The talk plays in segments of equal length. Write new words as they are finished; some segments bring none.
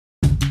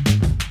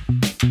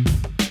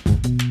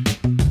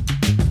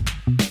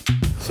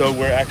So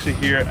we're actually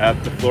here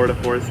at the Florida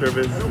Forest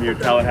Service near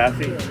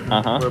Tallahassee.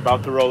 We're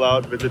about to roll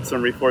out, visit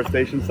some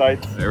reforestation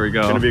sites. There we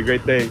go. It's gonna be a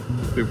great day.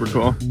 Super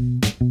cool.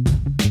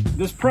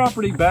 This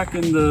property back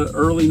in the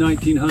early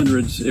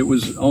 1900s, it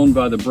was owned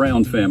by the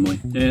Brown family,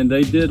 and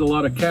they did a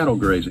lot of cattle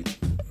grazing.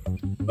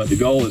 But the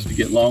goal is to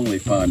get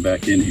longleaf pine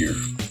back in here.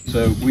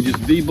 So we just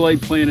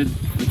V-blade planted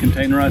the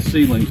containerized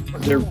seedlings.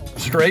 They're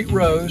straight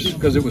rows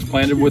because it was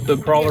planted with the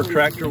crawler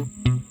tractor.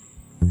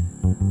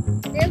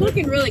 They're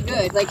looking really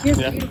good. Like here's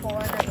a beautiful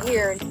one right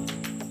here.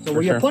 So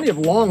we have plenty of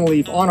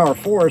longleaf on our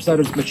forest that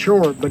is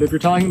mature, but if you're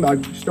talking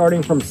about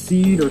starting from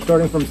seed or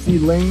starting from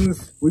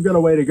seedlings, we've got a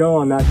way to go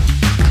on that.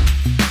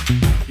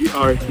 We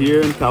are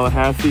here in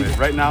Tallahassee.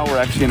 Right now we're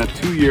actually in a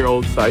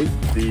 2-year-old site.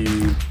 The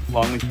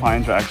longleaf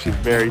pines are actually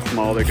very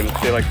small. They're gonna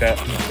stay like that.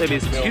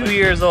 Baby's 2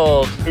 years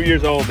old. 2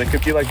 years old. They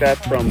could be like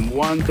that from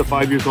 1 to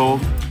 5 years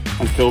old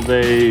until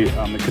they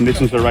the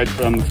conditions are right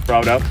for them to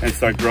sprout up and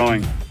start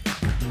growing.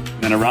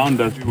 And around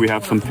us we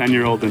have some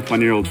 10-year-old and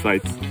 20-year-old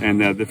sites, and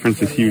the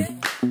difference is huge.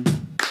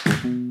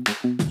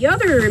 The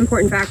other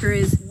important factor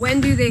is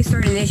when do they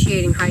start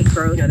initiating height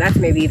growth? You know, that's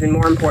maybe even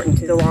more important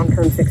to the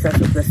long-term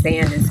success of the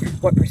stand is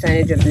what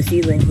percentage of the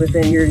seedlings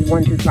within years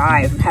 1 through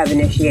 5 have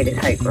initiated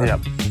height growth. Yep.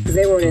 Because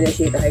they won't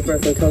initiate the height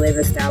growth until they've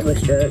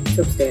established a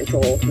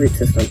substantial root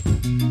system.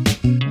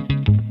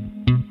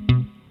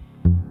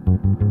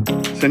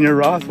 Senor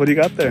Ross, what do you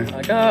got there?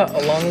 I got a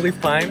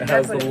longleaf pine. It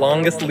has the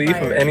longest leaf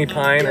of any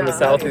pine in the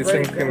South. These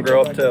things can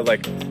grow up to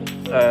like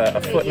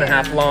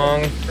 1.5 feet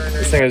long.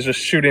 This thing is just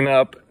shooting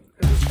up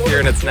here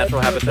in its natural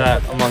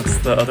habitat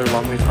amongst the other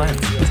longleaf pines.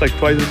 It's like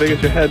twice as big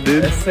as your head,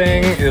 dude. This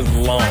thing is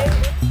long.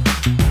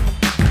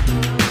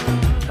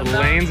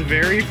 Alaine's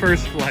very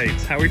first flight.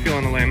 How are we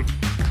feeling, Alaine?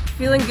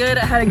 Feeling good.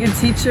 I had a good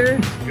teacher.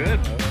 Good.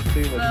 Let's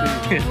see.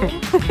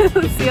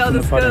 Let's see how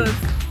this goes.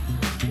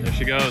 There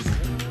she goes.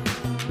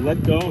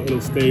 Let go,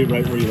 it'll stay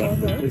right where you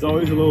left it. There's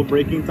always a little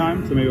braking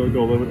time, so maybe it'll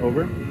go a little bit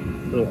over.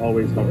 It'll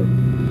always hover.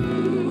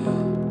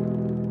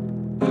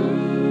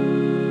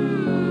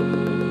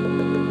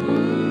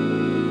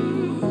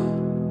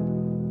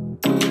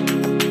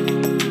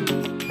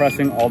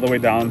 Pressing all the way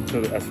down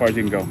to as far as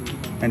you can go,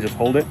 and just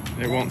hold it.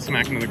 It won't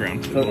smack into the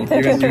ground. So you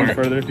can zoom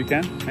further if you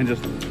can, and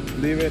just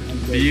leave it.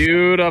 And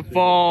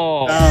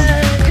beautiful. You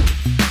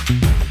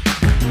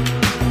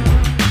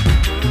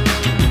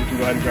can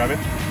go ahead and grab it.